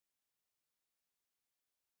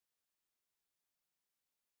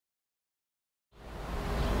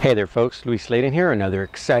Hey there folks, SLayton here, another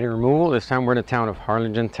exciting removal. This time we're in the town of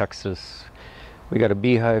Harlingen, Texas. We got a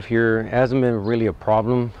beehive here. It hasn't been really a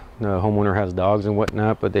problem. The homeowner has dogs and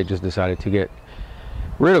whatnot, but they just decided to get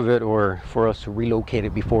rid of it or for us to relocate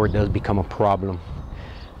it before it does become a problem.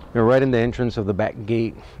 They're right in the entrance of the back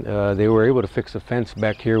gate. They were able to fix the fence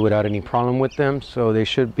back here without any problem with them, so they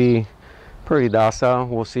should be pretty docile.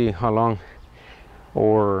 We'll see how long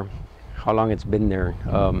it's been there.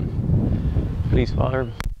 Please,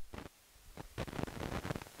 Father,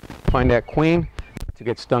 find that queen to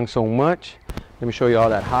get stung so much. Let me show you all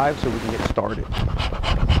that hive so we can get started.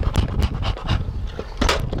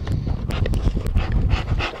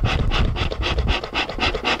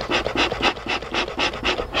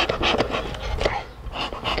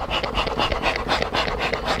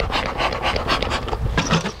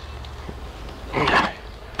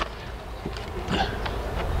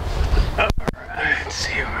 Let's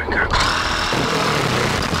see what we got.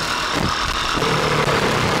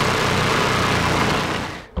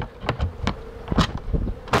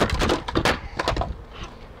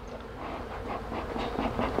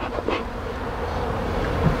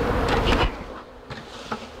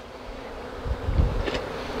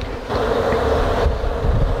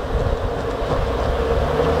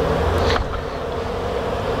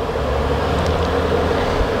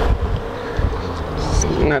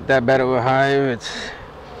 Not that bad of a hive. It's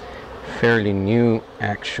fairly new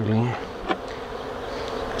actually,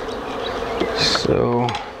 so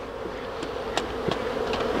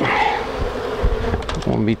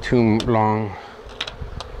won't be too long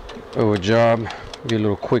of a job. Be a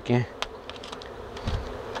little quickie,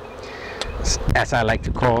 as I like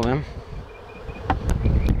to call them.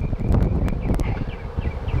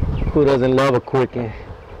 Who doesn't love a quickie?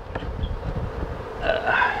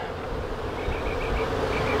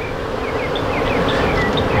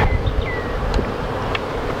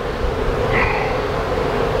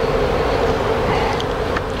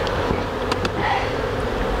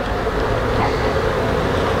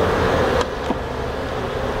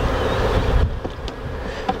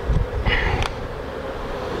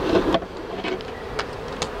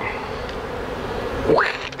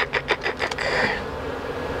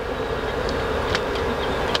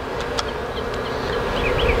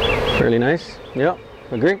 Fairly nice. Yep,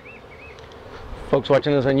 agree. Folks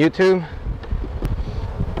watching us on YouTube,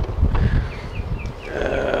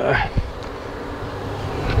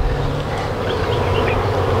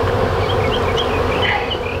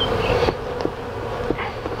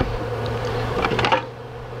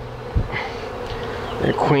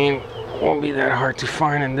 the queen won't be that hard to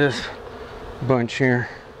find in this bunch here.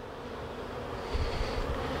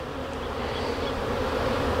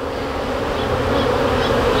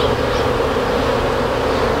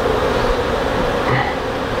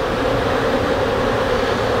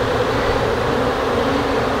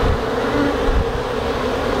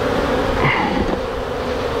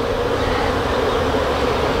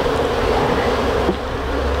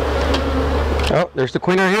 Oh, there's the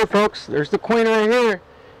queen right here, folks. There's the queen right here.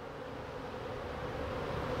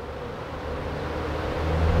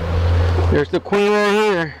 There's the queen right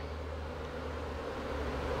here.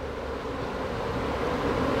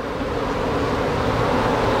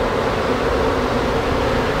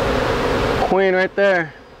 Queen right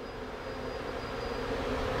there.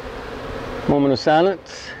 Moment of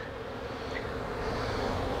silence.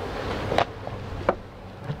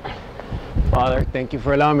 Father, thank you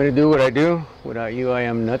for allowing me to do what I do. Without you, I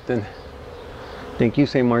am nothing. Thank you,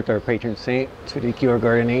 Saint Martha, our patron saint. Thank you, our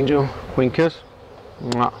guardian angel. Queen kiss.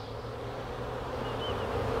 Mwah.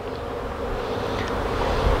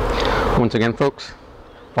 Once again, folks,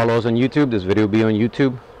 follow us on YouTube. This video will be on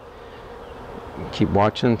YouTube. Keep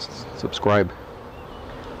watching, subscribe.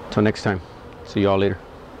 Until next time, see y'all later.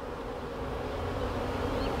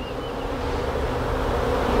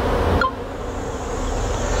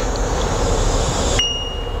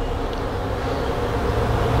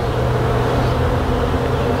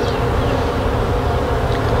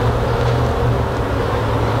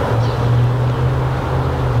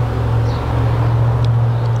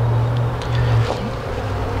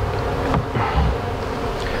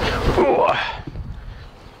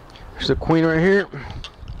 There's the queen right here.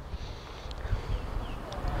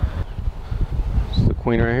 There's the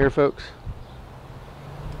queen right here, folks.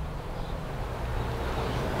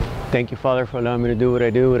 Thank you, Father, for allowing me to do what I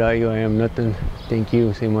do. Without you, I am nothing. Thank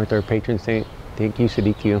you, Saint Martha, our patron saint. Thank you,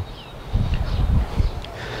 Sadiq.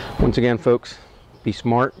 Once again, folks, be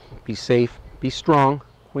smart, be safe, be strong.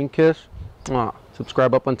 Queen kiss.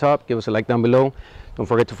 Subscribe up on top. Give us a like down below. Don't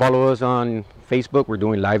forget to follow us on Facebook. We're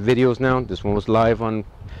doing live videos now. This one was live on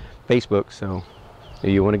Facebook, so If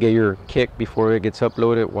you want to get your kick before it gets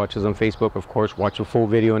uploaded, watch us on Facebook, of course. Watch the full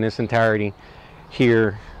video in its entirety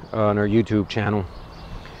here on our YouTube channel.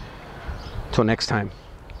 Till next time,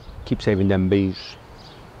 keep saving them bees.